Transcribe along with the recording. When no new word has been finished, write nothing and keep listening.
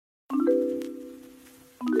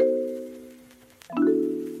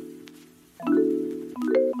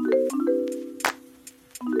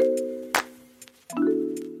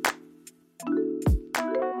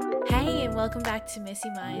welcome back to Messy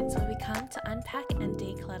Minds, where we come to unpack and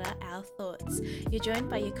declutter our thoughts. You're joined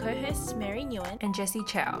by your co-hosts Mary Nguyen and Jessie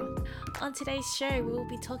Chow. On today's show, we will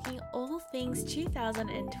be talking all things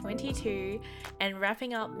 2022 and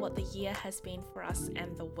wrapping up what the year has been for us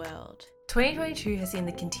and the world. 2022 has seen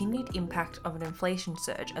the continued impact of an inflation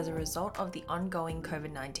surge as a result of the ongoing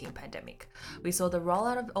COVID-19 pandemic. We saw the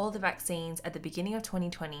rollout of all the vaccines at the beginning of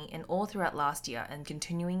 2020 and all throughout last year and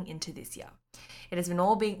continuing into this year. It has been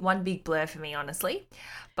one big blur for me, honestly,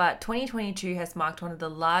 but 2022 has marked one of the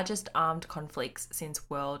largest armed conflicts since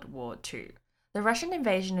World War II. The Russian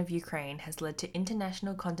invasion of Ukraine has led to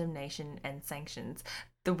international condemnation and sanctions,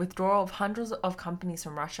 the withdrawal of hundreds of companies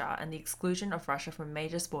from Russia, and the exclusion of Russia from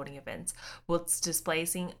major sporting events, whilst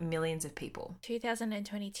displacing millions of people.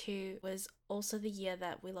 2022 was also the year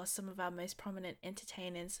that we lost some of our most prominent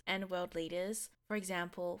entertainers and world leaders. For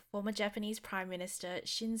example, former Japanese Prime Minister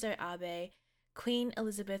Shinzo Abe, Queen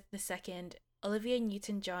Elizabeth II, Olivia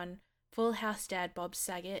Newton-John, Full House dad Bob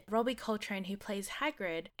Saget, Robbie Coltrane who plays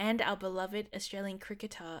Hagrid, and our beloved Australian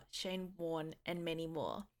cricketer Shane Warne, and many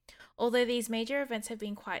more. Although these major events have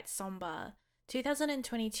been quite somber,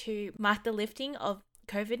 2022 marked the lifting of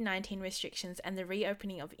COVID-19 restrictions and the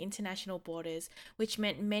reopening of international borders, which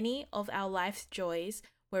meant many of our life's joys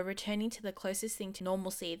were returning to the closest thing to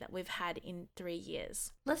normalcy that we've had in 3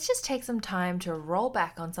 years. Let's just take some time to roll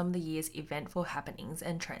back on some of the year's eventful happenings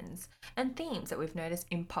and trends and themes that we've noticed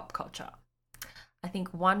in pop culture. I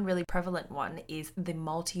think one really prevalent one is the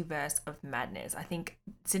multiverse of madness. I think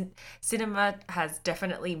cinema has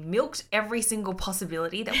definitely milked every single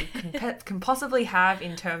possibility that we can possibly have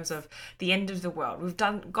in terms of the end of the world. We've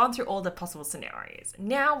gone through all the possible scenarios.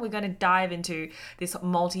 Now we're going to dive into this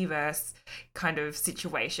multiverse kind of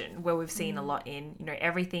situation where we've seen a lot in,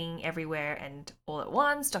 Everything, Everywhere, and All at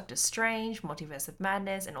Once, Doctor Strange, Multiverse of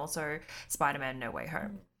Madness, and also Spider-Man No Way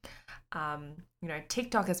Home.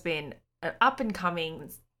 TikTok has been an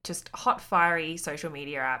up-and-coming, just hot, fiery social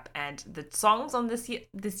media app, and the songs on this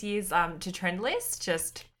year's to trend list,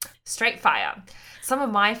 just straight fire. Some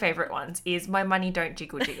of my favorite ones is My Money Don't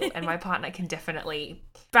Jiggle Jiggle, and my partner can definitely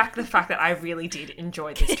back the fact that I really did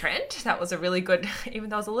enjoy this trend. That was a really good,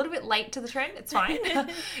 even though I was a little bit late to the trend, it's fine.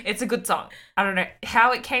 It's a good song. I don't know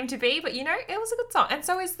how it came to be, but it was a good song. And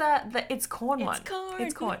so is the It's Corn one.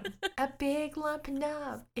 It's corn. A big lump of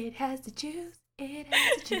nub, it has the juice. It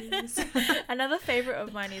has juice. Another favourite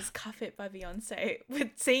of mine is Cuff It by Beyonce, with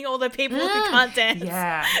seeing all the people who can't dance.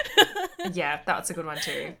 Yeah, that's a good one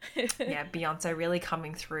too. Yeah, Beyonce really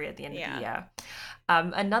coming through at the end of the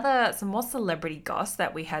year. Some more celebrity goss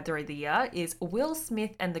that we had through the year is Will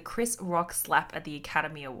Smith and the Chris Rock slap at the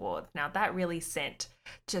Academy Awards. Now that really sent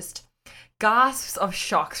just gasps of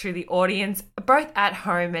shock through the audience, both at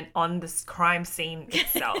home and on this crime scene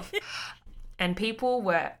itself. And people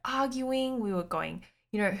were arguing. We were going,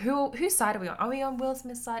 whose side are we on? Are we on Will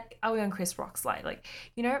Smith's side? Are we on Chris Rock's side?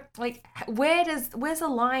 Where's the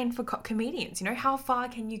line for comedians? How far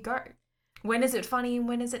can you go? When is it funny and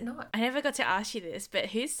when is it not? I never got to ask you this,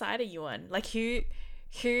 but whose side are you on? Like, who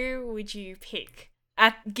would you pick?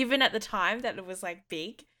 Given at the time that it was like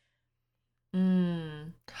big.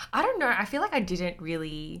 I don't know. I feel like I didn't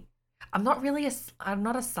really. I'm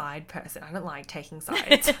not a side person. I don't like taking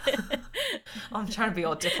sides. I'm trying to be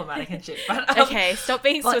all diplomatic and shit. But okay, stop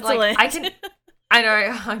being Switzerland. I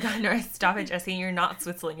know, stop it, Jessie. You're not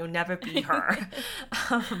Switzerland. You'll never be her.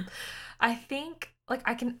 I think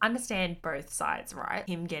I can understand both sides, right?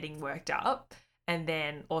 Him getting worked up, and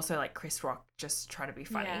then also Chris Rock just trying to be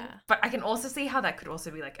funny. Yeah. But I can also see how that could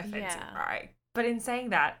also be offensive, right? But in saying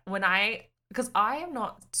that, because I am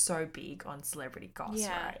not so big on celebrity goss,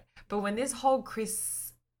 right? But when this whole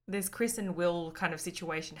Chris and Will kind of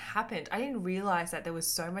situation happened, I didn't realize that there was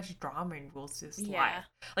so much drama in Will's life.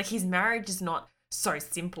 His marriage is not so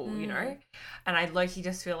simple, And I low-key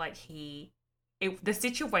just feel like the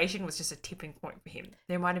situation was just a tipping point for him.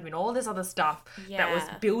 There might have been all this other stuff that was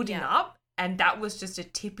building up, and that was just a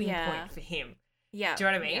tipping point for him. Yeah. Do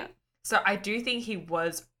you know what I mean? Yeah. So I do think he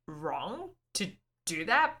was wrong to do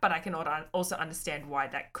that, but I can also understand why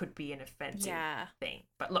that could be an offensive thing.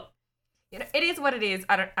 But look, it is what it is.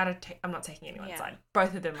 I'm not taking anyone's side.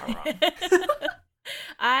 Both of them are wrong.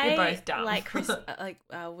 They're both dumb.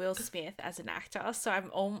 Will Smith as an actor, so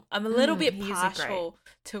I'm a little bit partial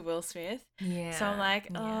to Will Smith. Yeah. So I'm like,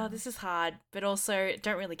 this is hard, but also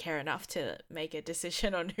don't really care enough to make a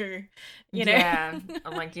decision on who, Yeah.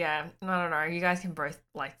 I'm like, I don't know. You guys can both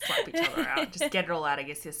slap each other out. Just get it all out of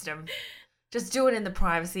your system. Just do it in the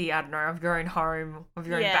privacy, I don't know, of your own home, of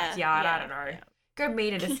your own backyard, I don't know. Yeah. Go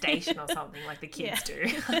meet at a station or something like the kids do.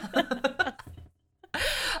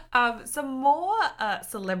 Some more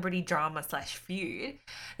celebrity drama / feud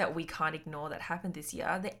that we can't ignore that happened this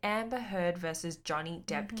year: the Amber Heard versus Johnny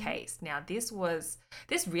Depp case. Now, this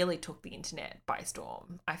really took the internet by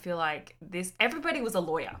storm. I feel like everybody was a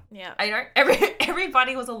lawyer. Yeah, I know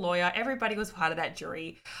everybody was a lawyer. Everybody was part of that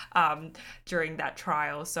jury during that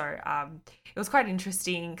trial. So it was quite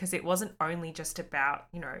interesting because it wasn't only just about,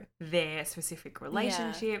 you know, their specific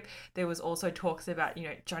relationship. There was also talks about, you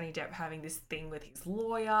know, Johnny Depp having this thing with his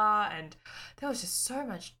lawyer, and there was just so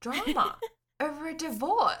much drama over a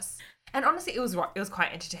divorce. And honestly, it was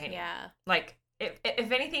quite entertaining. Yeah. Like,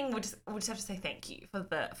 if anything, we'll just have to say thank you for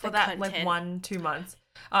that content. like 1-2 months.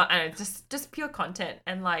 And just pure content.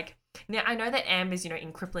 And like, now I know that Amber's, you know,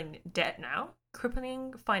 in crippling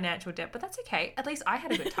financial debt, but that's okay. At least I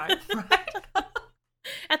had a good time, right?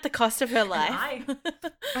 At the cost of her life.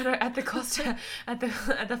 I know, at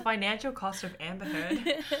the financial cost of Amber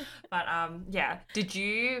Heard. But yeah, did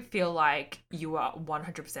you feel like you were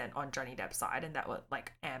 100% on Johnny Depp's side, and that was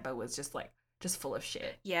like Amber was just full of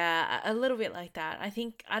shit? Yeah, a little bit like that.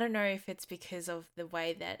 I don't know if it's because of the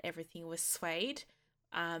way that everything was swayed,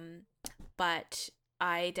 but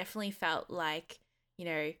I definitely felt like, you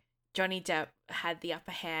know, Johnny Depp had the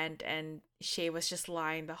upper hand and she was just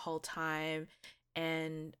lying the whole time.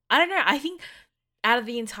 And I don't know, I think out of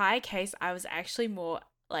the entire case, I was actually more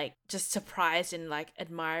like just surprised and like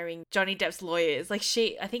admiring Johnny Depp's lawyers. Like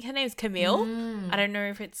I think her name's Camille. I don't know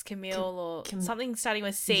if it's Camille or something starting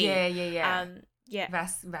with C. Yeah. Yeah.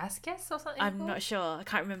 Vasquez or something? I'm not sure. I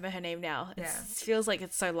can't remember her name now. It Yeah. feels like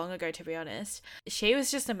it's so long ago, to be honest. She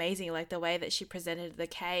was just amazing. Like the way that she presented the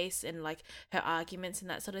case and like her arguments and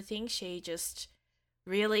that sort of thing. She just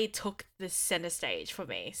really took the center stage for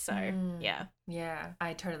me. So yeah.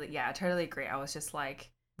 I totally agree. I was just like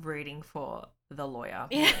rooting for the lawyer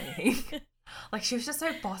more Yeah. than anything. Like, she was just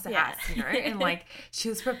so boss ass, you know, and like she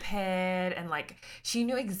was prepared and like she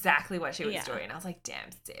knew exactly what she was doing. I was like, damn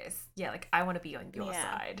sis, like I want to be on your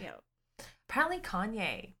side. Apparently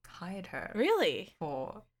Kanye hired her Really?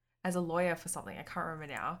 as a lawyer for something. I can't remember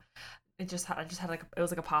now. I just had like, it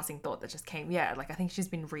was like a passing thought that just came. Yeah, like I think she's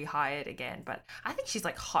been rehired again, but I think she's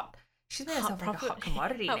like hot. She's made herself like a hot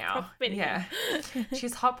commodity now. Property. Yeah,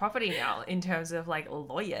 she's hot property now in terms of like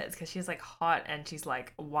lawyers, because she's like hot and she's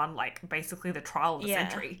like won like basically the trial of the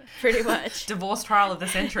century. Pretty much. Divorce trial of the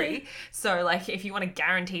century. So like if you want a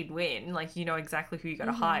guaranteed win, like you know exactly who you got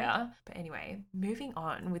to hire. But anyway, moving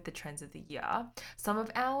on with the trends of the year, some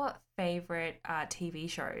of our favorite TV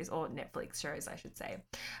shows, or Netflix shows I should say,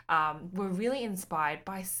 were really inspired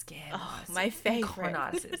by scam artists, my favorite con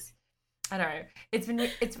artists. I know. It's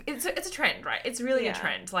a trend, right? It's really a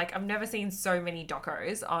trend. Like, I've never seen so many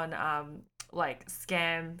docos on like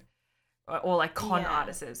scam or like con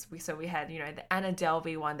artists. We had, you know, the Anna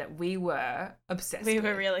Delvey one that we were obsessed with.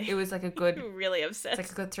 Really. It was like a good really obsessed. It's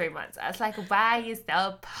like a good 3 months. I was like, why are you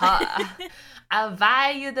so poor? I'll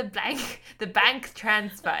buy you the bank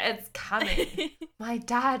transfer. It's coming. My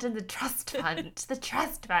dad and the trust fund.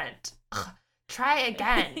 Ugh, try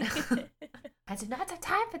again. I did not have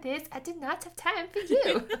time for this. I did not have time for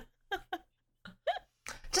you.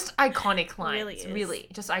 Just iconic lines. Really,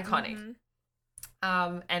 just iconic.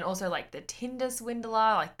 And also like the Tinder swindler,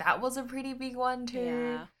 like that was a pretty big one too.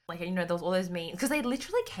 Yeah. Like, you know, there was all those memes because they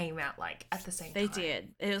literally came out like at the same time. They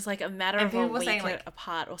did. It was like a matter of a week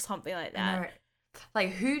apart or something like that.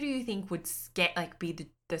 Like, who do you think would be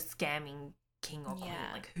the scamming king or queen?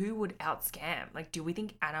 Like, who would out scam? Like, do we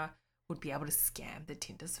think Anna would be able to scam the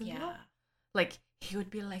Tinder swindler? Yeah. Like, he would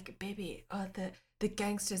be like, baby, the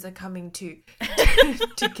gangsters are coming to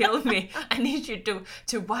kill me. I need you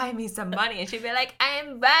to wire me some money. And she'd be like, I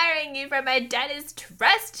am wiring you from my daddy's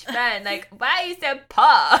trust fund. Like, why are you so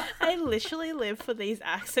poor? I literally live for these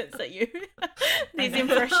accents that you, these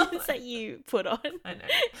impressions that you put on. I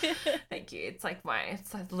know. Thank you. It's like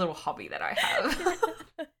it's a little hobby that I have.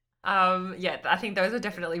 I think those are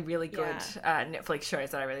definitely really good Netflix shows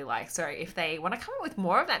that I really like. So if they want to come up with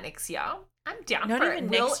more of that next year, I'm down Not for even it.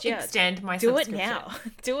 Next year. Extend my Do subscription. it now.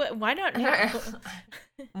 Do it. Why not now?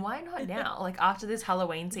 Why not now? Like after this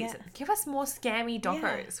Halloween season, give us more scammy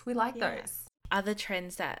docos. We like those. Other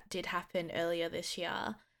trends that did happen earlier this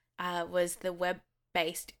year was the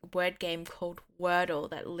web-based word game called Wordle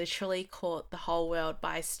that literally caught the whole world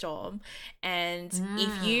by storm. And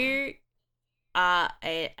if you are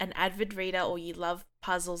an avid reader or you love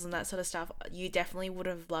puzzles and that sort of stuff, you definitely would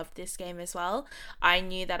have loved this game as well. I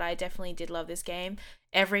knew that I definitely did love this game.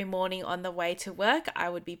 Every morning on the way to work, I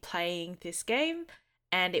would be playing this game,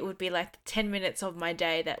 and it would be like 10 minutes of my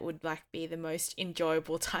day that would like be the most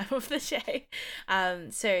enjoyable time of the day.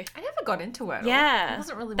 So I never got into it. yeah, It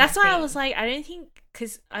wasn't really that's my why I thing. was like, I don't think,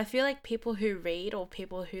 because I feel like people who read or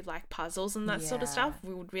people who like puzzles and that sort of stuff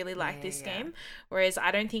would really like this game, whereas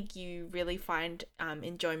I don't think you really find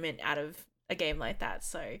enjoyment out of a game like that.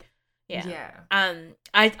 So yeah.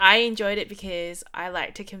 I enjoyed it because I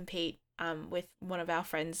like to compete with one of our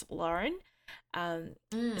friends, Lauren.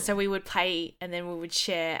 So we would play and then we would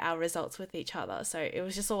share our results with each other. So it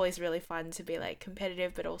was just always really fun to be like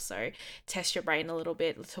competitive, but also test your brain a little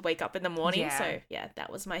bit to wake up in the morning. So yeah,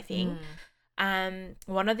 that was my thing.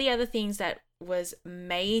 One of the other things that was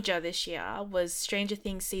major this year was Stranger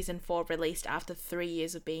Things season 4 released after 3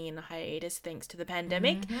 years of being in a hiatus thanks to the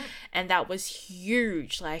pandemic, and that was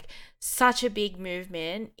huge. Like such a big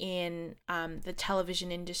movement in the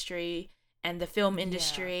television industry and the film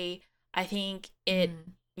industry. I think it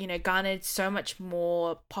garnered so much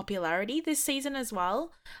more popularity this season as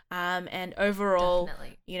well. And overall,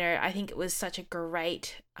 I think it was such a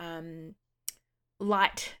great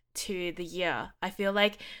light to the year. I feel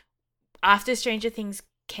like after Stranger Things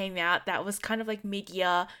came out, that was kind of like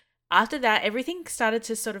mid-year. After that, everything started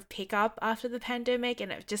to sort of pick up after the pandemic,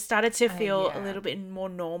 and it just started to feel a little bit more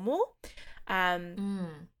normal.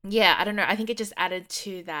 Yeah, I don't know. I think it just added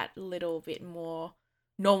to that little bit more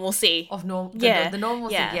normalcy of the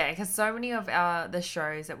normalcy, because so many of the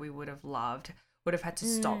shows that we would have loved would have had to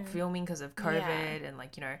stop filming because of COVID and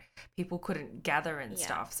like, people couldn't gather and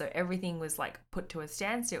stuff. So everything was like put to a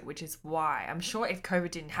standstill, which is why I'm sure if COVID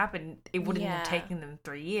didn't happen, it wouldn't have taken them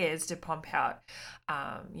 3 years to pump out,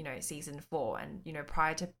 season 4. And,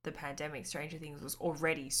 prior to the pandemic, Stranger Things was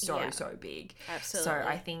already so big. Absolutely. So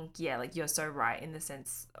I think, like you're so right in the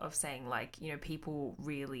sense of saying like, people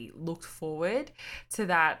really looked forward to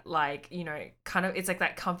that, like, kind of, it's like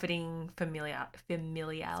that comforting familiarity.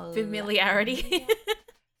 Familiarity.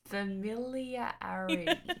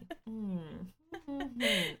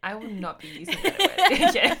 I will not be using that word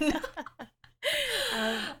again.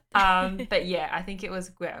 But yeah, I think it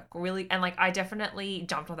was really, and like I definitely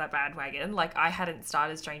jumped on that bandwagon. Like I hadn't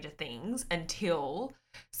started Stranger Things until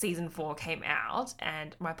season 4 came out,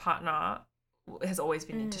 and my partner has always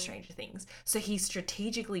been into Stranger Things, so he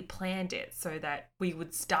strategically planned it so that we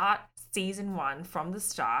would start season 1 from the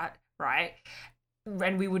start, right?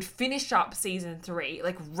 And we would finish up season 3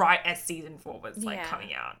 like right as season 4 was like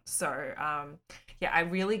coming out. So I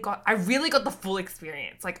really got the full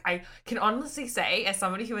experience. Like I can honestly say, as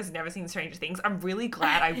somebody who has never seen Stranger Things, I'm really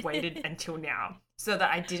glad I waited until now so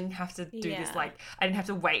that I didn't have to do this, like I didn't have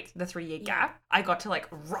to wait the 3-year gap. I got to like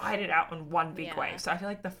ride it out on one big wave. So I feel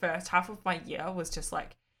like the first half of my year was just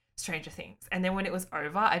like Stranger Things, and then when it was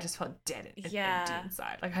over, I just felt dead and empty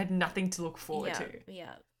inside. Like I had nothing to look forward to.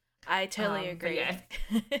 I totally agree.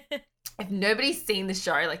 If nobody's seen the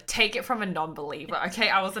show, like take it from a non-believer. Okay,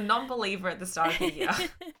 I was a non-believer at the start of the year.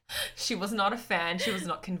 She was not a fan. She was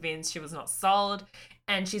not convinced. She was not sold,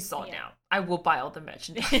 and she's sold now. I will buy all the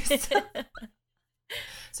merchandise.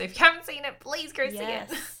 So if you haven't seen it, please go see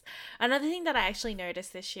it. Another thing that I actually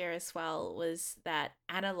noticed this year as well was that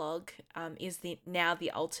analog is now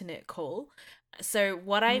the alternate call. So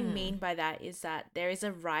what I mean by that is that there is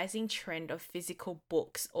a rising trend of physical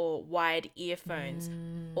books or wired earphones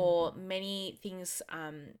or many things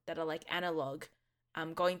that are like analog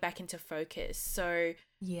going back into focus. So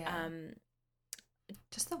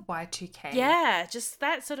just the Y2K. Yeah, just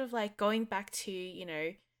that sort of like going back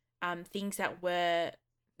to, things that were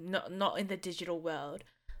not in the digital world.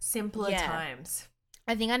 Simpler times.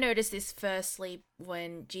 I think I noticed this firstly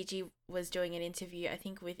when Gigi was doing an interview, I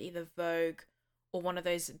think with either Vogue or one of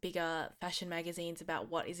those bigger fashion magazines about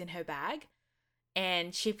what is in her bag.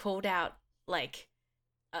 And she pulled out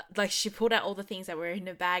she pulled out all the things that were in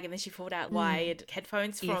her bag, and then she pulled out wired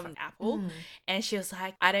headphones from Apple. And she was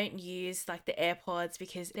like, I don't use like the AirPods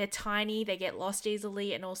because they're tiny, they get lost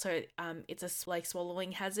easily, and also it's a like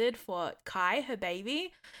swallowing hazard for Kai, her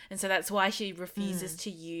baby. And so that's why she refuses to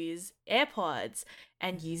use AirPods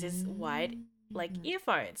and uses wired like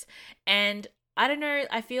earphones. And I don't know,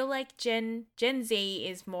 I feel like Gen Z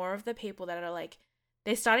is more of the people that are like,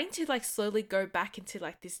 they're starting to like slowly go back into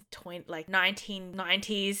like this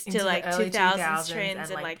 1990s to like 2000s trends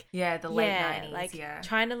and like the late 90s, like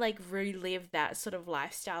trying to like relive that sort of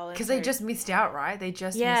lifestyle, because they just missed out, right? They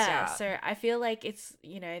just missed out. So I feel like it's,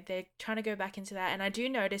 they're trying to go back into that, and I do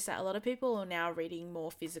notice that a lot of people are now reading more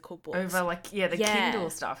physical books over like the Kindle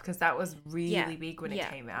stuff, because that was really big when it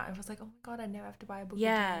came out. It was like, oh my god, I never have to buy a book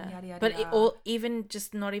again, yada, yada, but yada. Even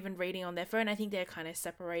just not even reading on their phone, I think they're kind of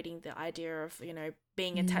separating the idea of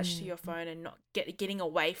being attached to your phone and not getting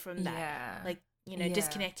away from that like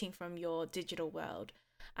disconnecting from your digital world.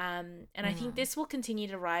 And I think this will continue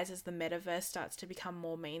to rise as the metaverse starts to become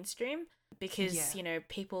more mainstream, because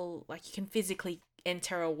people, like, you can physically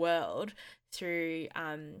enter a world through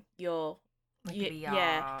your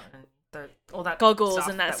VR and all that goggles stuff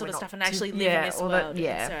and that sort of stuff, and actually live in this world.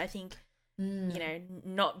 And so I think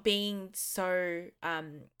not being so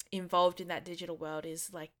involved in that digital world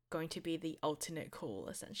is like going to be the ultimate cool,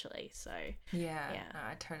 essentially. So no,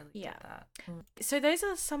 I totally get that. So those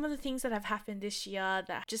are some of the things that have happened this year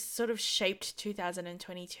that just sort of shaped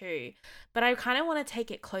 2022, but I kind of want to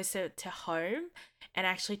take it closer to home and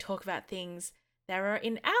actually talk about things that are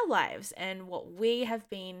in our lives and what we have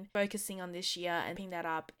been focusing on this year and picking that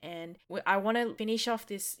up. And I want to finish off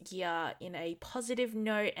this year in a positive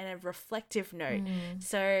note and a reflective note.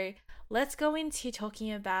 So let's go into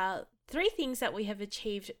talking about 3 things that we have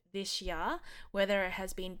achieved this year, whether it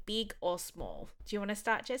has been big or small. Do you want to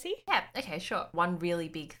start, Jessie? Yeah, okay, sure. One really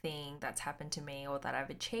big thing that's happened to me or that I've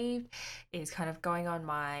achieved is kind of going on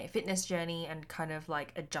my fitness journey and kind of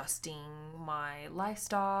like adjusting my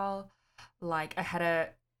lifestyle. Like, I had a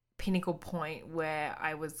pinnacle point where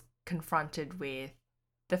I was confronted with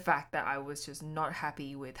the fact that I was just not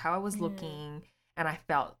happy with how I was looking, and I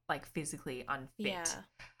felt like physically unfit.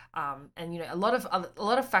 And a lot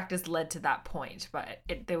of factors led to that point, but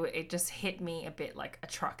it just hit me a bit like a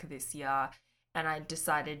truck this year, and I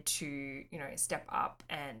decided to step up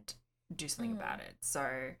and do something about it. So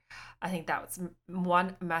I think that was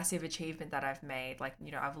one massive achievement that I've made. Like,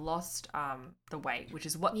 I've lost the weight, which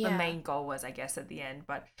is what the main goal was, I guess, at the end,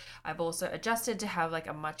 but I've also adjusted to have like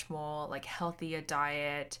a much more like healthier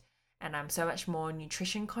diet, and I'm so much more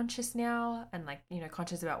nutrition conscious now, and like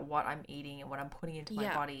conscious about what I'm eating and what I'm putting into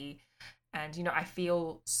my body. And I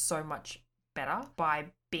feel so much better by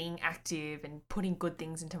being active and putting good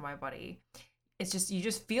things into my body. It's just, you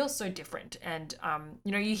just feel so different. And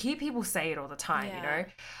you hear people say it all the time,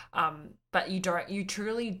 but you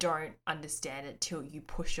truly don't understand it till you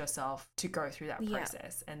push yourself to go through that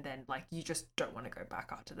process, and then like you just don't want to go back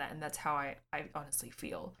after that. And that's how I honestly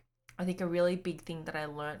feel. I think a really big thing that I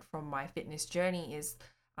learned from my fitness journey is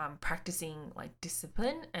practicing like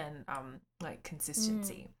discipline and like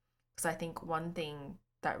consistency. Because I think one thing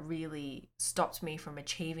that really stopped me from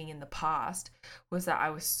achieving in the past was that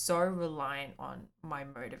I was so reliant on my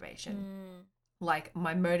motivation. Like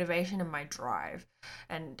my motivation and my drive.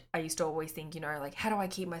 And I used to always think, like, how do I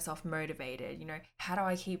keep myself motivated? How do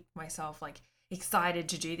I keep myself like excited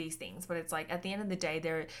to do these things? But it's like, at the end of the day,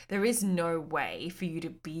 there is no way for you to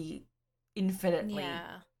be infinitely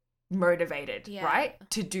motivated, right?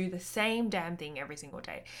 To do the same damn thing every single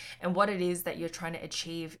day. And what it is that you're trying to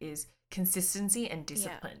achieve is consistency and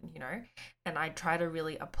discipline, and I try to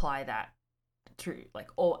really apply that through like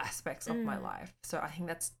all aspects of my life. So I think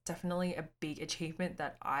that's definitely a big achievement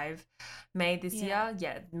that I've made this year.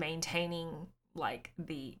 Maintaining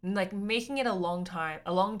making it a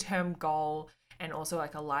long-term goal, and also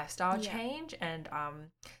like a lifestyle change, and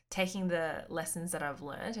taking the lessons that I've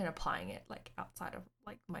learned and applying it like outside of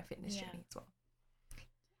like my fitness journey as well.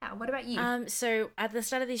 Yeah, what about you? So at the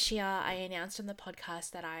start of this year, I announced on the podcast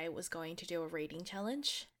that I was going to do a reading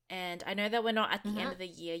challenge. And I know that we're not at the end of the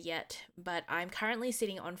year yet, but I'm currently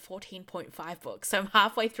sitting on 14.5 books. So I'm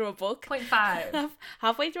halfway through a book. 0.5.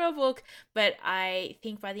 Halfway through a book, but I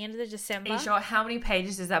think by the end of the December... Are you sure? How many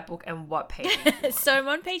pages is that book, and what page? So I'm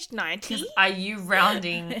on page 90. Are you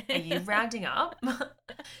rounding up?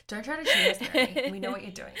 Don't try to cheat us, Mary. We know what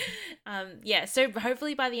you're doing. So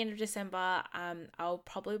hopefully by the end of December, I'll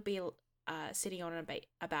probably be sitting on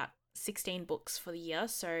about 16 books for the year,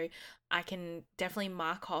 so I can definitely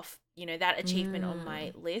mark off that achievement on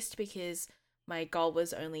my list, because my goal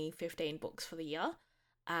was only 15 books for the year.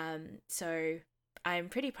 So I'm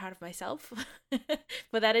pretty proud of myself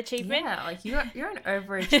for that achievement. Yeah, like you're an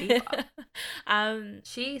overachiever.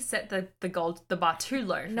 She set the bar too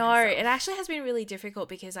low. No, it actually has been really difficult,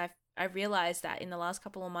 because I realized that in the last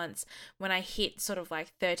couple of months, when I hit sort of like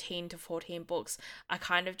 13 to 14 books, I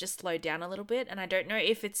kind of just slowed down a little bit, and I don't know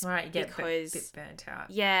if it's because bit burnt out.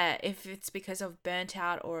 Yeah, if it's because of burnt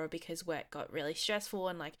out, or because work got really stressful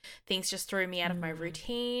and like things just threw me out of my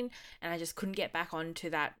routine, and I just couldn't get back onto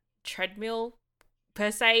that treadmill per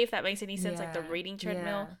se, if that makes any sense, like the reading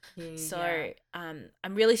treadmill. I'm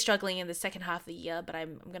really struggling in the second half of the year, but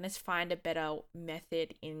I'm going to find a better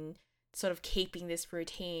method in sort of keeping this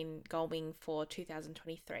routine going for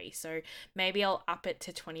 2023. So maybe I'll up it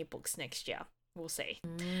to 20 books next year. We'll see.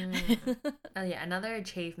 Another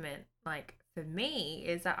achievement like for me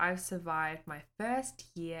is that I've survived my first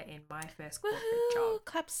year in my first corporate Woohoo! job.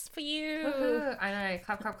 Claps for you. Woohoo! I know,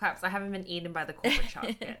 clap, clap, claps. I haven't been eaten by the corporate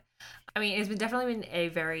shark yet. I mean, it's definitely been a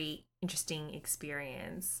very interesting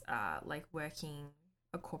experience, like working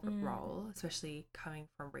a corporate role, especially coming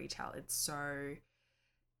from retail. It's so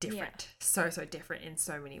different, so different in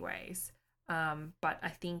so many ways. But I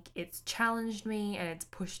think it's challenged me and it's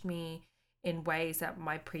pushed me in ways that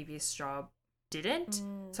my previous job didn't.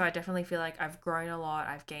 So I definitely feel like I've grown a lot.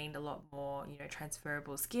 I've gained a lot more,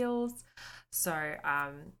 transferable skills. So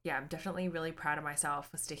yeah, I'm definitely really proud of myself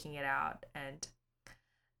for sticking it out. And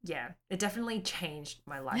yeah, it definitely changed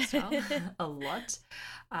my lifestyle a lot.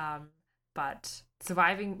 But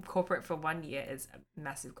surviving corporate for 1 year is a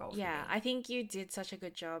massive goal for me. Yeah, I think you did such a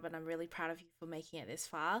good job, and I'm really proud of you for making it this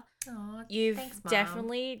far. Aw, You've thanks, Mom.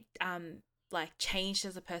 definitely like changed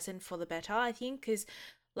as a person for the better, I think, because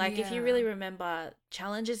like if you really remember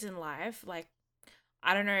challenges in life, like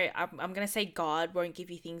I don't know, I'm gonna say God won't give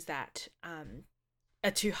you things that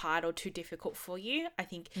are too hard or too difficult for you. I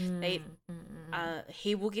think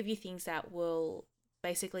he will give you things that will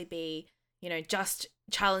basically be, just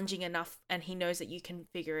challenging enough, and he knows that you can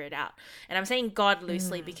figure it out. And I'm saying God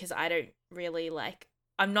loosely because I don't really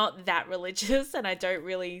I'm not that religious, and I don't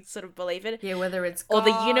really sort of believe it. Yeah, whether it's God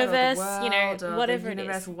or the or universe, the world, or whatever the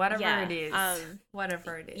universe, it is. whatever yeah. it is,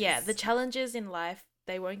 whatever it is. Yeah, the challenges in life,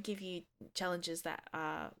 they won't give you challenges that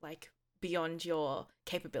are like beyond your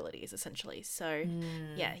capabilities, essentially. So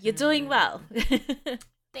yeah, you're doing well.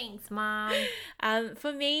 Thanks, Mom.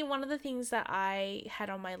 For me, one of the things that I had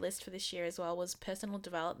on my list for this year as well was personal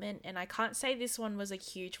development. And I can't say this one was a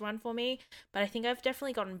huge one for me, but I think I've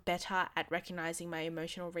definitely gotten better at recognizing my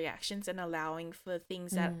emotional reactions and allowing for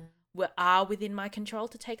things that are within my control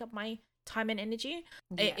to take up my time and energy.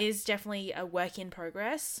 Yeah. It is definitely a work in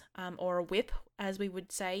progress, or a whip, as we would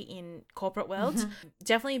say in corporate world.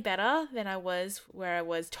 Definitely better than I was where I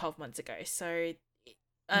was 12 months ago. So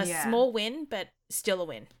a small win, but still a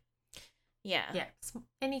win. Yeah. Yeah.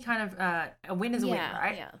 Any kind of a win is a win,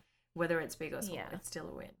 right? Yeah. Whether it's big or small, it's still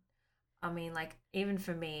a win. I mean, like, even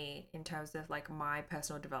for me, in terms of like my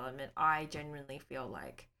personal development, I genuinely feel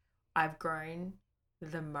like I've grown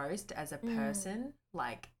the most as a person,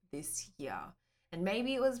 like this year. And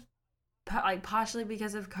maybe it was partially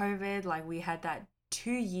because of COVID. Like, we had that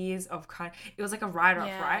 2 years of it was like a write-off,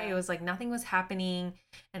 right? It was like nothing was happening,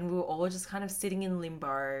 and we were all just kind of sitting in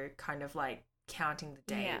limbo, kind of like counting the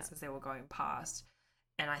days as they were going past.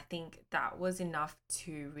 And I think that was enough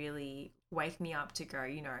to really wake me up to go,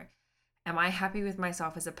 am I happy with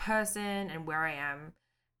myself as a person and where I am?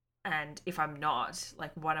 And if I'm not,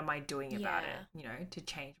 like, what am I doing about it, to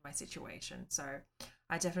change my situation? So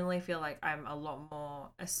I definitely feel like I'm a lot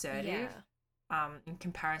more assertive in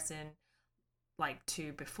comparison, like,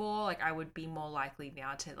 to before. Like, I would be more likely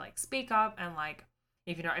now to like speak up, and like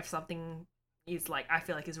if something is like I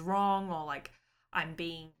feel like is wrong, or like I'm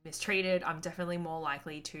being mistreated, I'm definitely more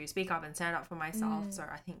likely to speak up and stand up for myself. So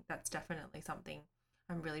I think that's definitely something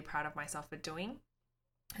I'm really proud of myself for doing.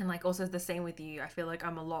 And like also the same with you, I feel like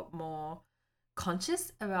I'm a lot more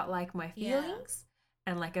conscious about like my feelings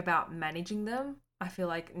and like about managing them. I feel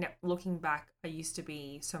like looking back, I used to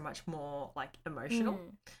be so much more like emotional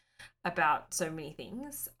about so many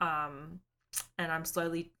things. And I'm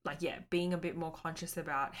slowly like, being a bit more conscious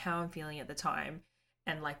about how I'm feeling at the time,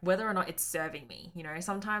 and like whether or not it's serving me.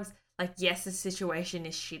 Sometimes like, yes, the situation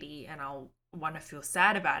is shitty and I'll want to feel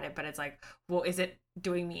sad about it, but it's like, well, is it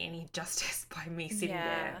doing me any justice by me sitting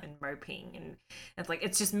there and moping? And it's like,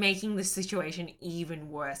 it's just making the situation even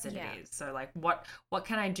worse than it is. So like, what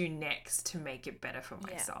can I do next to make it better for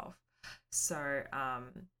myself? So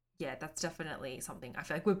that's definitely something I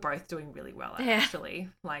feel like we're both doing really well at, actually.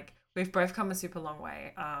 Like, we've both come a super long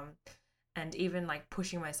way. And even like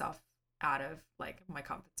pushing myself out of like my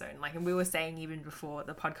comfort zone. Like, and we were saying even before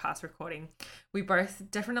the podcast recording, we both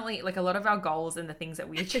definitely, like, a lot of our goals and the things that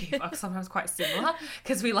we achieve are sometimes quite similar,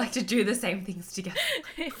 because we like to do the same things together.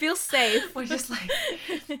 It feels safe. We're just like,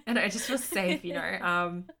 and it just feels safe,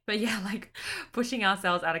 but yeah, like pushing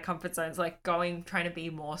ourselves out of comfort zones, like trying to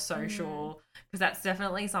be more social, because that's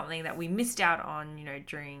definitely something that we missed out on,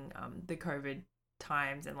 during the COVID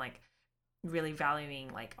times, and like really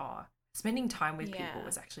valuing like, spending time with people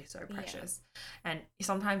was actually so precious. And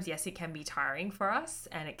sometimes, yes, it can be tiring for us,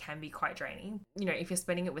 and it can be quite draining. If you're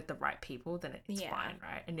spending it with the right people, then it's fine,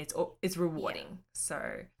 right? And it's rewarding. So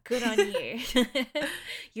good on you.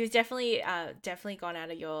 You've definitely gone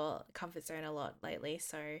out of your comfort zone a lot lately.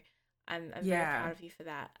 So I'm very proud of you for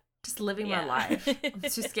that. Just living my life. I'm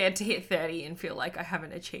too scared to hit 30 and feel like I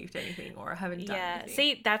haven't achieved anything, or I haven't done anything.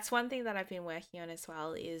 See, that's one thing that I've been working on as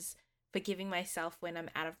well, is forgiving myself when I'm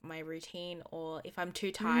out of my routine or if I'm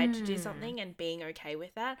too tired to do something and being okay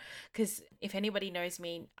with that. Because if anybody knows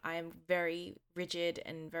me, I'm very rigid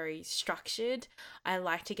and very structured. I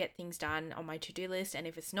like to get things done on my to-do list, and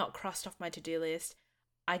if it's not crossed off my to-do list,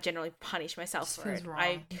 I generally punish myself for it.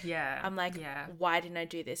 I'm like, why didn't I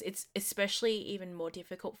do this? It's especially even more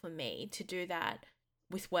difficult for me to do that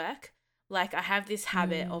with work. Like, I have this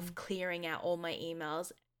habit of clearing out all my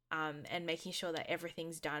emails and making sure that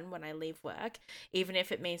everything's done when I leave work. Even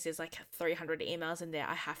if it means there's like 300 emails in there,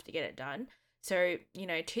 I have to get it done. So,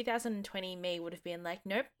 2020 me would have been like,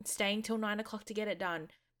 nope, staying till 9 o'clock to get it done.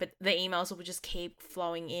 But the emails will just keep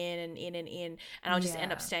flowing in and in and in, and I'll just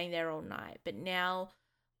end up staying there all night. But now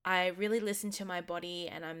I really listen to my body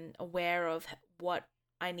and I'm aware of what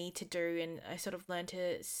I need to do, and I sort of learn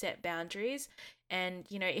to set boundaries. And,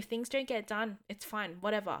 if things don't get done, it's fine,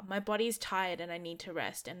 whatever. My body is tired and I need to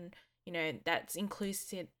rest. And, that's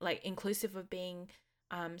inclusive of being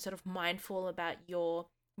sort of mindful about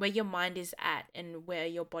where your mind is at and where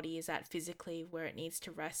your body is at physically, where it needs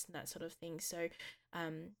to rest and that sort of thing. So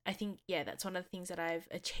I think, that's one of the things that I've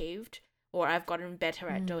achieved or I've gotten better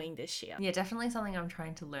at doing this year. Yeah, definitely something I'm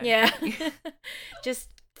trying to learn. Yeah. Just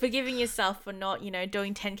forgiving yourself for not,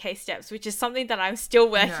 doing 10K steps, which is something that I'm still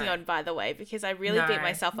working on, by the way, because I really beat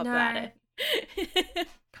myself up about it.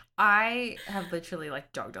 I have literally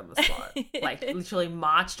jogged on the spot, literally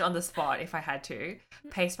marched on the spot if I had to,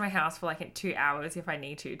 paced my house for 2 hours if I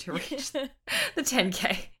need to reach the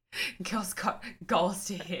 10K. Girls got goals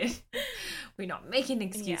to hit. We're not making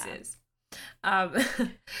excuses.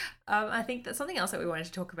 I think that something else that we wanted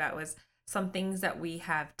to talk about was some things that we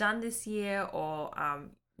have done this year or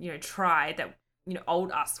tried that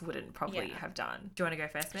old us wouldn't probably have done. Do you want to go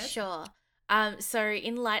first, Miss? Sure. So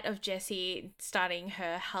in light of Jessie starting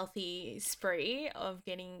her healthy spree of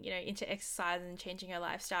getting, into exercise and changing her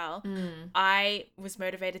lifestyle, I was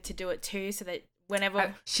motivated to do it too, so that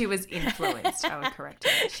whenever she was influenced, I would correct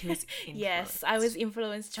her. She was influenced. Yes, I was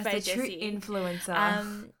influenced by Jessie. True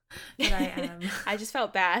influencer. That I am. I just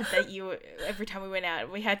felt bad that every time we went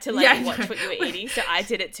out, we had to watch what you were eating. So I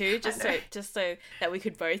did it too, just so that we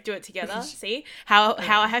could both do it together. See how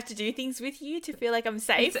I have to do things with you to feel like I'm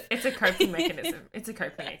safe. It's a coping mechanism. It's a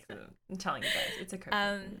coping mechanism. I'm telling you guys, it's a coping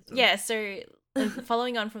mechanism. Yeah. So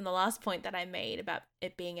following on from the last point that I made about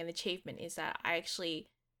it being an achievement is that I actually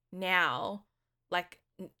now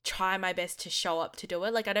try my best to show up to do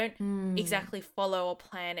it. I don't exactly follow a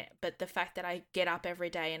plan, but the fact that I get up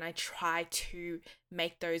every day and I try to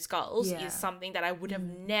make those goals is something that I would have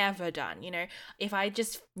never done. If I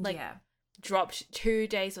just dropped 2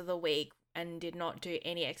 days of the week and did not do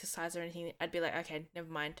any exercise or anything, I'd be like, okay,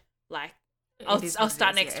 never mind. I'll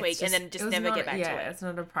start next week and then just never get back to it. Yeah, it's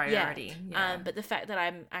not a priority. Yeah. But the fact that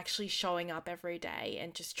I'm actually showing up every day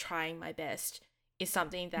and just trying my best is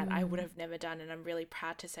something that I would have never done, and I'm really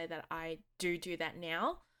proud to say that I do that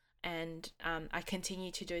now, and I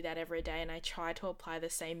continue to do that every day, and I try to apply the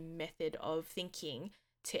same method of thinking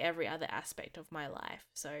to every other aspect of my life.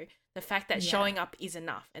 So the fact that showing up is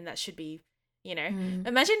enough, and that should be,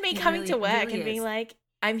 imagine me coming to work and being like,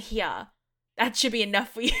 I'm here. That should be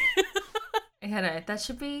enough for you. Yeah, no, that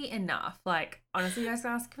should be enough. Honestly, you guys are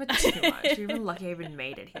asking for too much. You're even lucky I even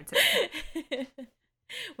made it here today.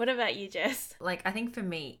 What about you, Jess? I think for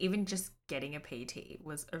me, even just getting a PT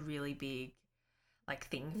was a really big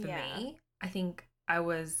thing for me. I think I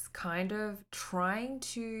was kind of trying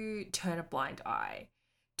to turn a blind eye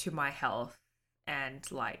to my health and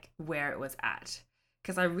where it was at,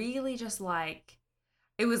 because I really just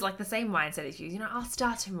it was the same mindset as you. I'll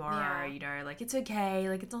start tomorrow. It's okay.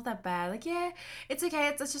 It's not that bad. It's okay.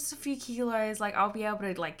 It's just a few kilos. I'll be able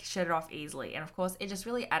to shed it off easily. And of course, it just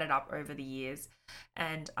really added up over the years.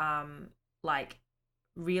 And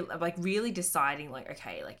really deciding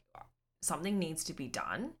okay, something needs to be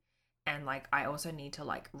done. And I also need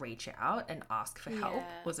to reach out and ask for help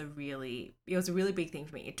was a really big thing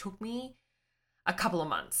for me. It took me a couple of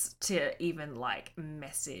months to even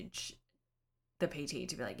message the PT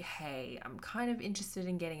to be hey, I'm kind of interested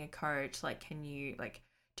in getting a coach. Can you do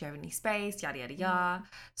you have any space? Yada yada yada.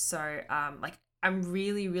 So I'm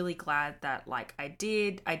really, really glad that I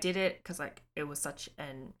did it, because it was such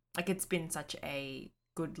an it's been such a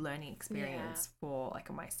good learning experience for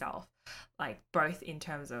myself, both in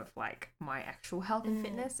terms of my actual health and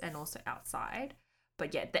fitness and also outside.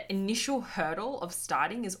 But yeah, the initial hurdle of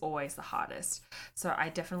starting is always the hardest. So I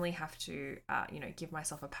definitely have to, give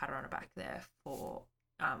myself a pat on the back there for,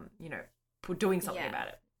 for doing something about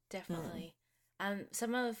it. Definitely.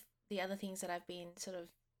 Some of the other things that I've been sort of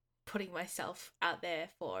putting myself out there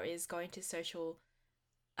for is going to social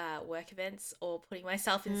work events or putting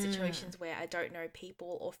myself in situations where I don't know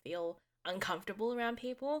people or feel uncomfortable around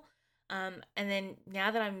people. And then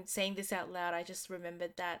now that I'm saying this out loud, I just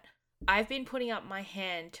remembered that I've been putting up my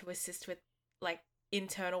hand to assist with like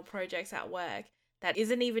internal projects at work that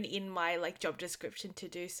isn't even in my like job description to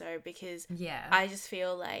do so, because I just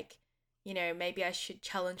feel like, you know, maybe I should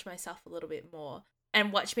challenge myself a little bit more,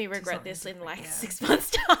 and watch me regret this in like 6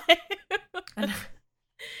 months time.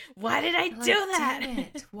 Why did I do that? Damn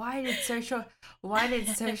it. Why did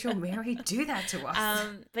social Mary do that to us?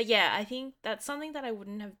 But yeah, I think that's something that I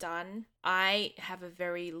wouldn't have done. I have a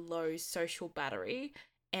very low social battery,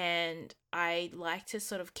 and I like to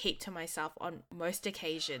sort of keep to myself on most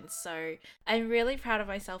occasions. So I'm really proud of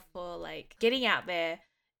myself for like getting out there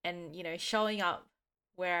and, you know, showing up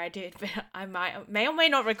where I did. But I may or may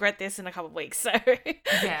not regret this in a couple of weeks. So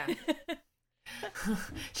yeah.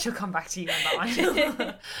 She'll come back to you on that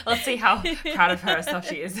one. Let's see how proud of herself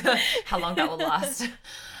she is. How long that will last.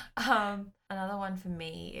 Another one for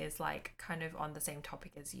me is like kind of on the same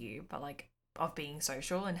topic as you, but like of being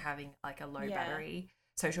social and having like a low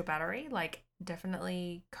social battery. Like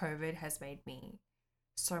definitely COVID has made me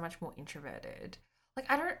so much more introverted. Like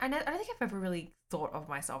I don't think I've ever really thought of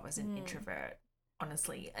myself as an introvert,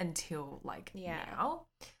 honestly, until like now.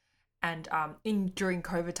 And during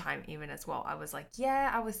COVID time even as well, I was like,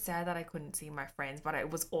 yeah, I was sad that I couldn't see my friends, but it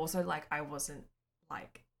was also like I wasn't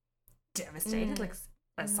like devastated like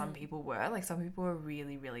as some people were. Like some people were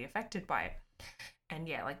really, really affected by it. And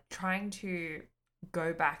yeah, like trying to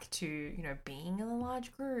go back to, you know, being in the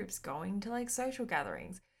large groups, going to like social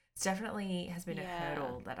gatherings, it definitely has been a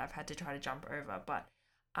hurdle that I've had to try to jump over. But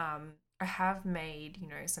I have made, you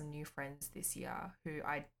know, some new friends this year who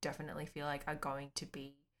I definitely feel like are going to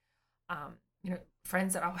be you know,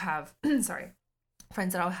 friends that I'll have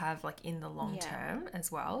friends that I'll have like in the long term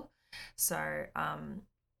as well. So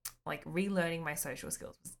like relearning my social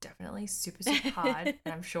skills was definitely super, super hard.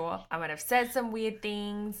 And I'm sure I might have said some weird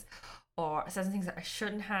things or said some things that I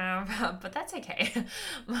shouldn't have, but that's okay.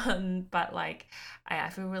 But like I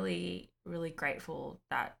feel really, really grateful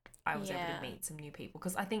that I was able to meet some new people,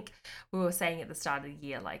 because I think we were saying at the start of the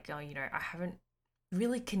year, like, oh, you know, I haven't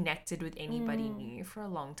really connected with anybody new for a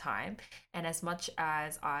long time. And as much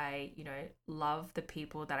as I, you know, love the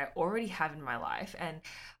people that I already have in my life, and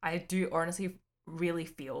I do honestly really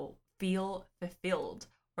feel fulfilled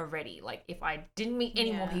already. Like if I didn't meet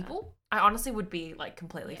any more people, I honestly would be like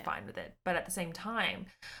completely fine with it. But at the same time,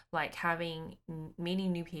 like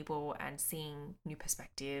meeting new people and seeing new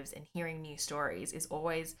perspectives and hearing new stories is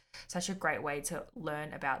always such a great way to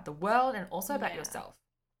learn about the world and also about yourself.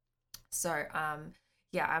 So,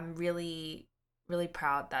 yeah, I'm really, really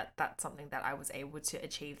proud that that's something that I was able to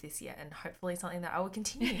achieve this year, and hopefully something that I will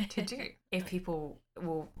continue to do if people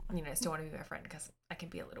will, you know, still want to be my friend, because I can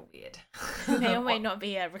be a little weird. May or may not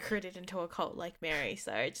be recruited into a cult like Mary,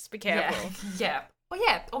 so just be careful. Yeah. Well,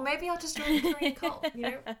 yeah, or maybe I'll just join a Korean cult, you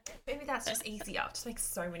know? Maybe that's just easier. Just make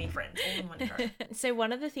so many friends all in one go. So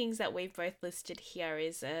one of the things that we've both listed here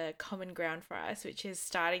is a common ground for us, which is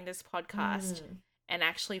starting this podcast and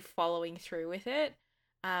actually following through with it.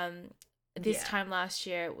 This time last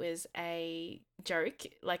year it was a joke,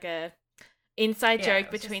 like a inside joke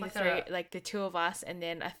between the two of us, and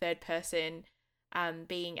then a third person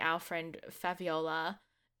being our friend Fabiola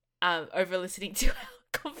over listening to our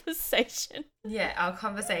conversation. Yeah, our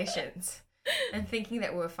conversations. And thinking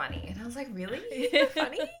that we were funny. And I was like, really? You're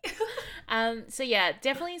funny? So yeah,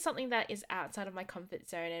 definitely something that is outside of my comfort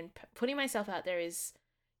zone, and putting myself out there is,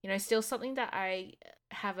 you know, still something that I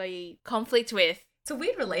have a conflict with. It's a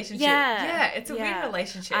weird relationship. Yeah, it's a weird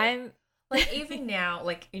relationship. I'm like, even now,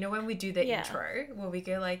 like, you know, when we do the intro where we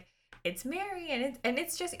go like, it's Mary, and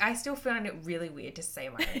it's just, I still find it really weird to say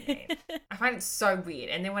my own name. I find it so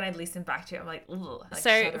weird. And then when I listen back to it, I'm like, ugh. Like,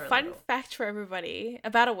 so fun fact for everybody,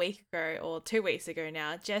 about a week ago or 2 weeks ago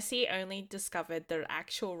now, Jessie only discovered the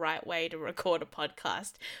actual right way to record a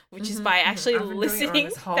podcast, which is by actually listening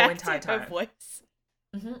this whole back entire to her voice.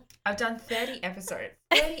 I've done 30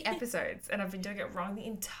 episodes, and I've been doing it wrong the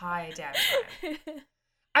entire damn time.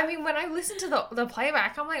 I mean, when I listen to the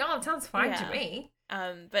playback, I'm like, oh, it sounds fine to me.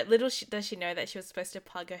 But little does she know that she was supposed to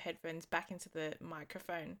plug her headphones back into the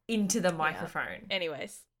microphone.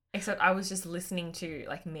 Anyways. Except I was just listening to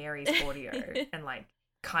like Mary's audio and like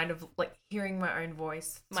kind of like hearing my own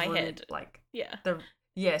voice my through, head. Like through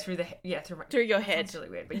your head. It's really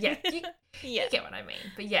weird, but yeah, you get what I mean.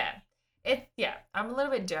 But I'm a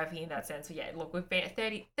little bit derpy in that sense. But yeah, look, we've been at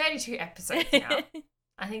 32 episodes now.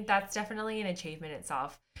 I think that's definitely an achievement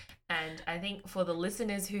itself. And I think for the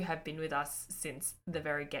listeners who have been with us since the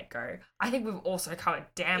very get-go, I think we've also come a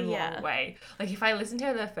damn long way. Like, if I listen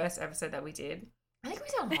to the first episode that we did, I think we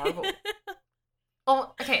sound horrible.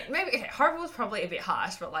 Oh, okay, maybe horrible is probably a bit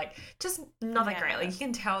harsh, but like just not that great. Like, you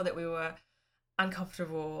can tell that we were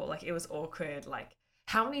uncomfortable, like it was awkward. Like,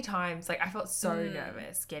 how many times, like, I felt so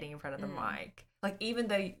nervous getting in front of the mic. Like, even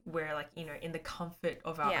though we're like, you know, in the comfort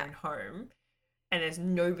of our own home and there's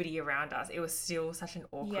nobody around us, it was still such an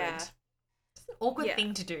awkward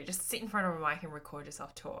thing to do. Just sit in front of a mic and record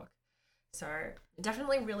yourself talk. So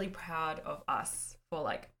definitely really proud of us for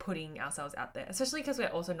like putting ourselves out there, especially because we're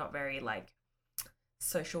also not very like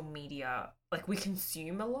social media, like we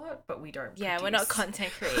consume a lot but we don't produce. We're not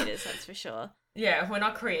content creators, that's for sure. We're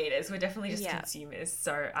not creators, we're definitely just consumers.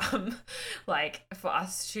 So like for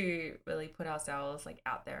us to really put ourselves like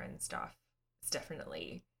out there and stuff, it's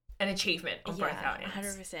definitely an achievement on both our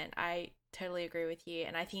ends. 100%. I totally agree with you.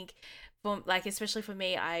 And I think for like, especially for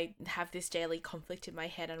me, I have this daily conflict in my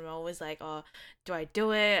head and I'm always like, oh, do I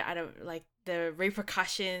do it? I don't like the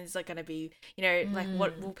repercussions are going to be, you know, like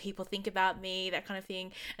what will people think about me, that kind of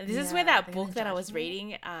thing. And this is where that book that I was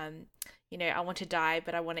reading, you know, I Want to Die,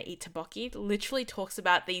 but I Want to Eat Tteokbokki, literally talks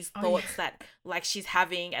about these thoughts that like she's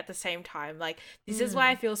having at the same time. Like, this is why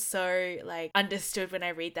I feel so like understood when I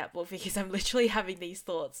read that book, because I'm literally having these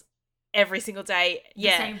thoughts every single day.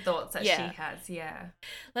 The same thoughts that she has.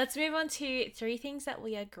 Let's move on to 3 things that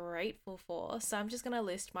we are grateful for. So I'm just going to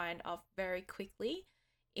list mine off very quickly.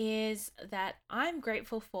 Is that I'm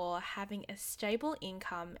grateful for having a stable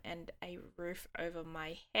income and a roof over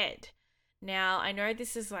my head. Now, I know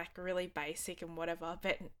this is like really basic and whatever,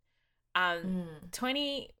 but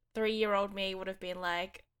 23-year-old me would have been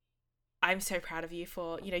like, I'm so proud of you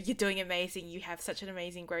for, you know, you're doing amazing. You have such an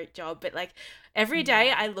amazing, great job. But like every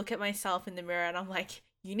day I look at myself in the mirror and I'm like,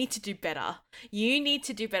 you need to do better. You need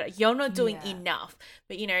to do better. You're not doing enough.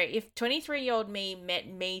 But, you know, if 23-year-old me met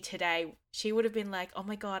me today, she would have been like, oh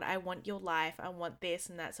my God, I want your life. I want this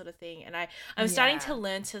and that sort of thing. And I'm starting to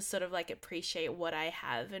learn to sort of like appreciate what I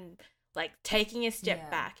have and like taking a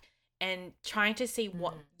step back and trying to see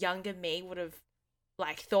what younger me would have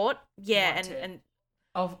like thought. And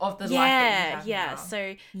of the life that you have now.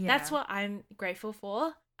 So that's what I'm grateful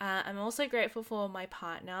for. I'm also grateful for my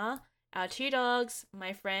partner, our 2 dogs,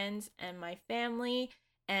 my friends, and my family,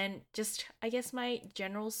 and just, I guess, my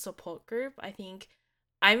general support group. I think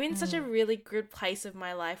I'm in such a really good place of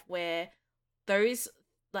my life where those,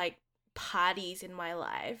 like, parties in my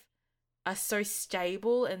life are so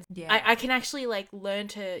stable, and I can actually, like, learn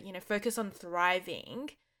to, you know, focus on thriving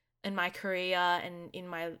in my career and in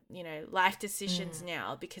my, you know, life decisions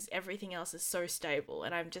now, because everything else is so stable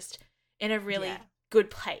and I'm just in a really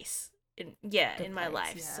good place in my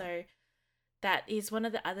life. So that is one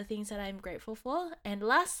of the other things that I'm grateful for. And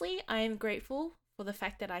lastly, I am grateful for the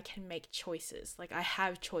fact that I can make choices. Like, I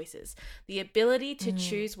have choices, the ability to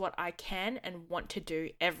choose what I can and want to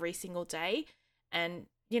do every single day. And,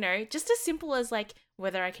 you know, just as simple as like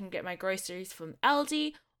whether I can get my groceries from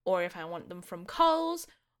Aldi or if I want them from Coles,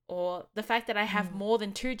 or the fact that I have more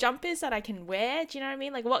than 2 jumpers that I can wear. Do you know what I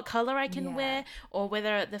mean? Like what color I can wear, or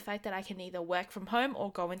whether the fact that I can either work from home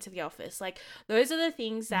or go into the office. Like, those are the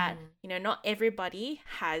things that, you know, not everybody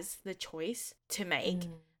has the choice to make.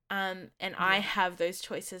 And I have those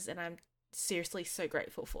choices, and I'm seriously so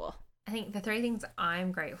grateful for. I think the 3 things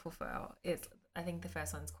I'm grateful for is, I think the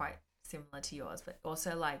first one's quite similar to yours, but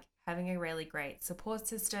also like having a really great support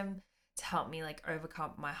system to help me like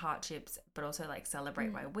overcome my hardships, but also like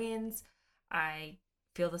celebrate my wins. I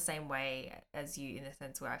feel the same way as you, in the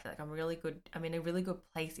sense where I feel like I'm in a really good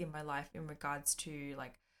place in my life in regards to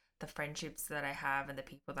like the friendships that I have and the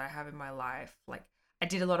people that I have in my life. Like, I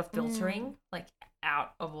did a lot of filtering like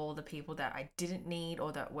out of all the people that I didn't need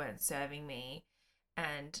or that weren't serving me.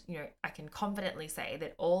 And, you know, I can confidently say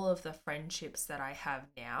that all of the friendships that I have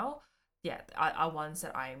now are ones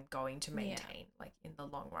that I'm going to maintain like in the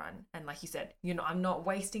long run. And like you said, you know, I'm not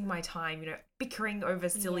wasting my time, you know, bickering over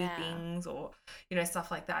silly things or, you know,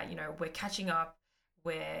 stuff like that. You know, we're catching up,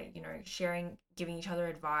 we're, you know, sharing, giving each other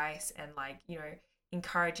advice and like, you know,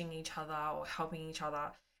 encouraging each other or helping each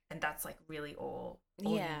other. And that's like really all you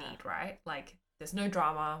need, right? Like, there's no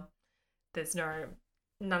drama, there's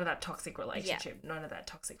none of that toxic relationship, none of that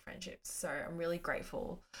toxic friendships. So I'm really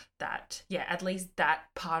grateful that, at least that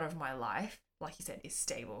part of my life, like you said, is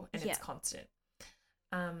stable and it's constant.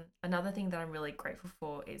 Another thing that I'm really grateful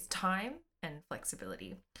for is time and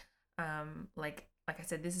flexibility. Like I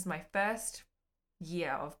said, this is my first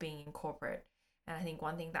year of being in corporate. And I think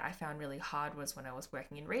one thing that I found really hard was when I was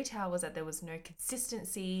working in retail was that there was no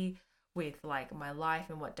consistency with like my life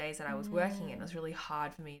and what days that I was working in. It was really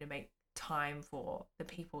hard for me to make time for the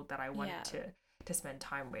people that I wanted to spend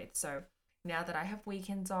time with. So now that I have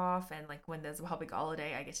weekends off, and like when there's a public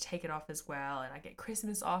holiday, I get to take it off as well, and I get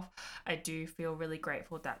Christmas off, I do feel really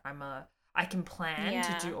grateful that I can plan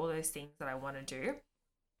to do all those things that I want to do,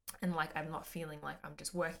 and like I'm not feeling like I'm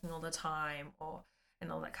just working all the time or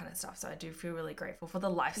and all that kind of stuff. So I do feel really grateful for the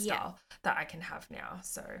lifestyle that I can have now.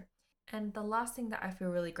 So, and the last thing that I feel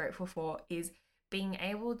really grateful for is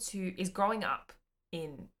growing up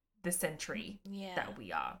in the century that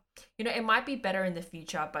we are. You know, it might be better in the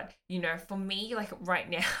future, but you know, for me, like right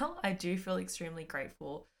now, I do feel extremely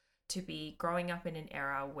grateful to be growing up in an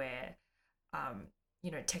era where you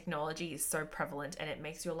know, technology is so prevalent and it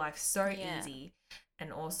makes your life so easy.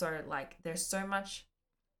 And also like there's so much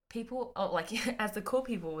people, like as the cool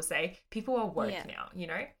people will say, people are woke now, you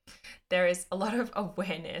know. There is a lot of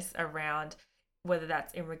awareness around whether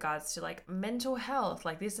that's in regards to like mental health.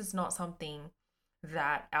 Like this is not something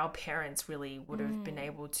that our parents really would have been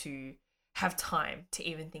able to have time to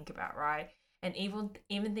even think about, right? And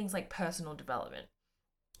even things like personal development.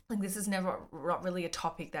 Like this is not really a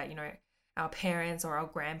topic that, you know, our parents or our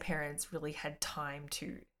grandparents really had time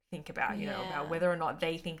to think about, you know, about whether or not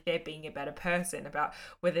they think they're being a better person, about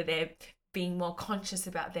whether they're being more conscious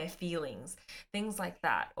about their feelings, things like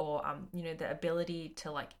that. Or, you know, the ability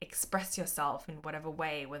to like express yourself in whatever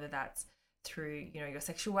way, whether that's through, you know, your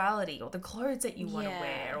sexuality or the clothes that you want to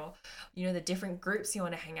wear, or, you know, the different groups you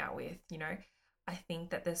want to hang out with. You know, I think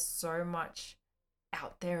that there's so much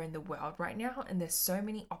out there in the world right now, and there's so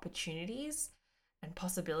many opportunities and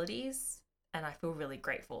possibilities, and I feel really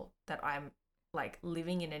grateful that I'm like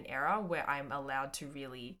living in an era where I'm allowed to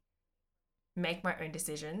really make my own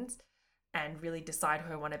decisions and really decide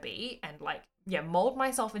who I want to be, and like mold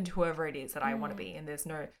myself into whoever it is that I want to be. And there's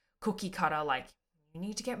no cookie cutter like you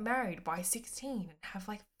need to get married by 16 and have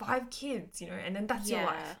like 5 kids, you know, and then that's your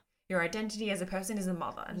life. Your identity as a person is a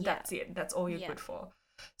mother, and that's it. That's all you're good for.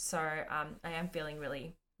 So I am feeling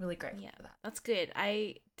really, really grateful for that. That's good.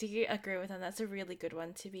 I do agree with that. That's a really good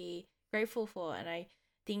one to be grateful for. And I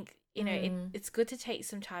think, you know, it's good to take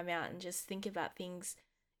some time out and just think about things,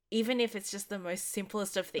 even if it's just the most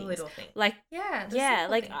simplest of things. The little thing. Like,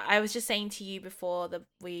 like thing. I was just saying to you before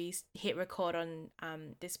we hit record on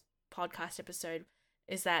this podcast episode,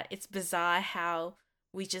 is that it's bizarre how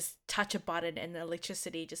we just touch a button and the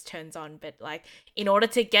electricity just turns on. But like, in order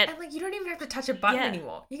to get... And like, you don't even have to touch a button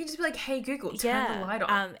anymore. You can just be like, hey, Google, turn the light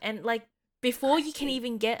on. And like, before you can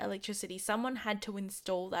even get electricity, someone had to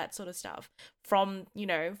install that sort of stuff from, you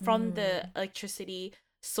know, from the electricity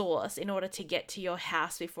source in order to get to your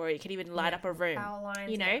house before you could even light up a room, power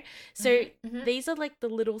lines, you know? So these are like the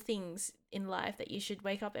little things in life that you should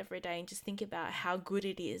wake up every day and just think about how good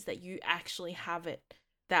it is that you actually have it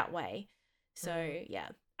that way. So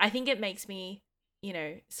I think it makes me, you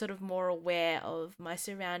know, sort of more aware of my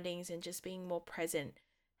surroundings, and just being more present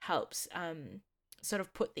helps sort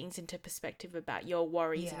of put things into perspective about your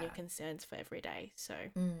worries and your concerns for every day. So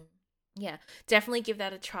definitely give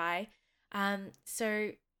that a try.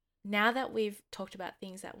 So now that we've talked about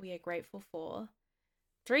things that we are grateful for,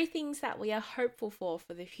 3 things that we are hopeful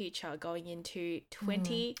for the future going into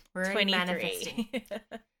 2023.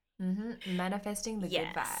 Manifesting the good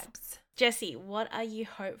vibes. Jessie, what are you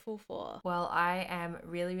hopeful for? Well, I am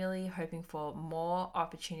really, really hoping for more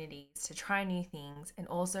opportunities to try new things, and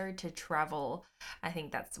also to travel. I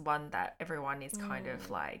think that's one that everyone is kind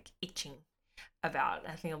of like itching about.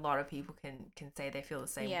 I think a lot of people can say they feel the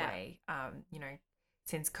same way. You know,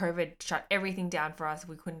 since COVID shut everything down for us,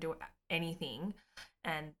 we couldn't do anything,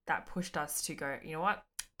 and that pushed us to go, you know what?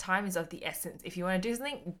 Time is of the essence. If you want to do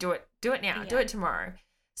something, do it. Do it now. Do it tomorrow.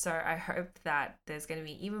 So I hope that there's going to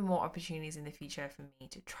be even more opportunities in the future for me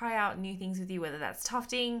to try out new things with you, whether that's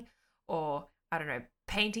tufting or, I don't know,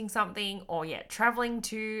 painting something, or traveling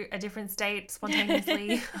to a different state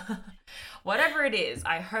spontaneously. Whatever it is,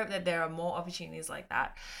 I hope that there are more opportunities like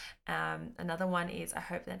that. Another one is I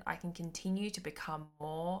hope that I can continue to become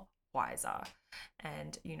more wiser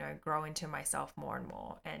and, you know, grow into myself more and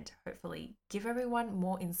more, and hopefully give everyone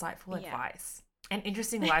more insightful advice and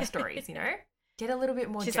interesting life stories, you know? Get a little bit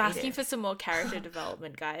more She's jaded. asking for some more character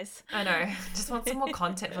development, guys. I know. Just want some more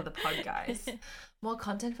content for the pod, guys. More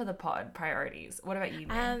content for the pod. Priorities. What about you,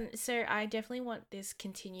 man? So I definitely want this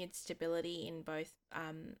continued stability in both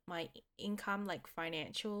my income, like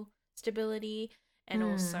financial stability, and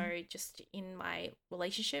also just in my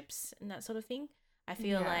relationships and that sort of thing. I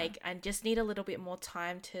feel like I just need a little bit more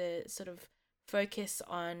time to sort of focus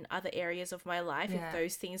on other areas of my life if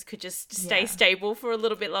those things could just stay Yeah. stable for a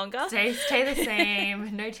little bit longer. Stay the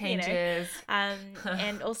same, no changes.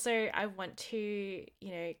 And also I want to,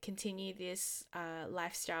 continue this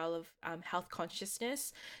lifestyle of health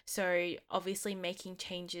consciousness. So obviously making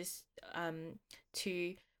changes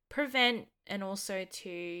to prevent and also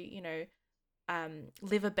to,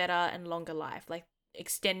 live a better and longer life, like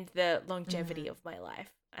extend the longevity of my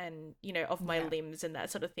life and of my limbs and that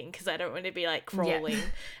sort of thing, because I don't want to be like crawling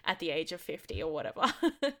at the age of 50 or whatever.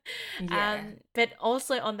 But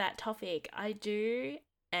also on that topic, I do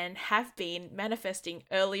and have been manifesting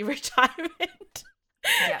early retirement.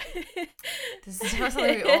 Yeah, this is something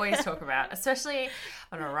we always talk about, especially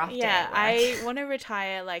on a rough day. Yeah, I want to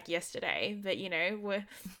retire like yesterday, but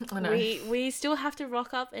we still have to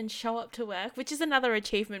rock up and show up to work, which is another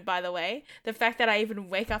achievement, by the way. The fact that I even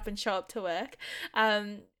wake up and show up to work.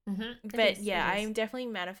 But I'm definitely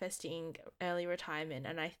manifesting early retirement,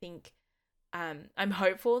 and I think I'm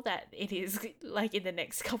hopeful that it is like in the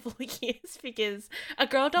next couple of years, because a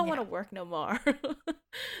girl don't want to work no more.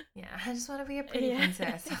 Yeah, I just want to be a pretty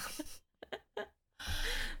princess.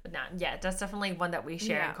 But that's definitely one that we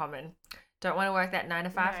share in common. Don't want to work that 9 to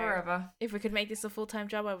 5 forever. If we could make this a full-time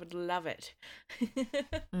job, I would love it.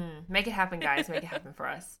 Make it happen, guys. Make it happen for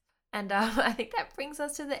us. And I think that brings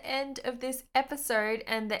us to the end of this episode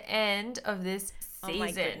and the end of this season. Oh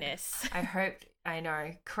my goodness. I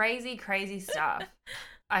know, crazy stuff.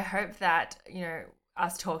 I hope that,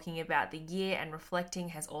 us talking about the year and reflecting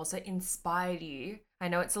has also inspired you. I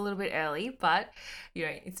know it's a little bit early, but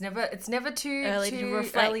it's never too early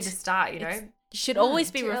to start. Should always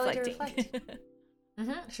be reflecting.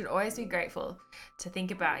 Should always be grateful to think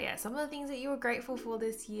about some of the things that you were grateful for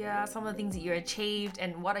this year, some of the things that you achieved,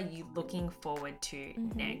 and what are you looking forward to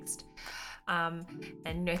next.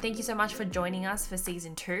 And thank you so much for joining us for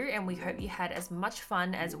season 2, and we hope you had as much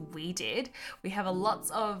fun as we did. We have lots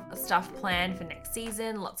of stuff planned for next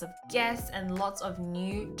season, lots of guests, and lots of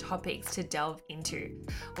new topics to delve into.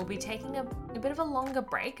 We'll be taking a bit of a longer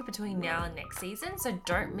break between now and next season, so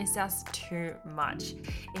don't miss us too much.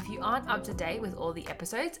 If you aren't up to date with all the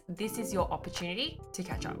episodes, this is your opportunity to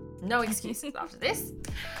catch up. No excuses after this.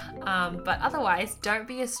 But otherwise, don't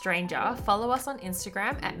be a stranger. Follow us on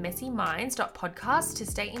Instagram at messyminds.podcast to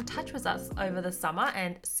stay in touch with us over the summer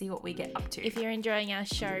and see what we get up to. If you're enjoying our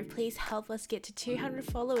show, please help us get to 200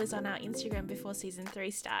 followers on our Instagram before season 3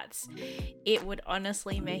 starts. It would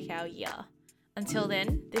honestly make our year. Until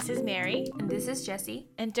then, this is Mary. And this is Jessie.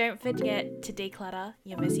 And don't forget to declutter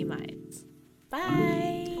your messy minds.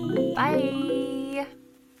 Bye! Bye!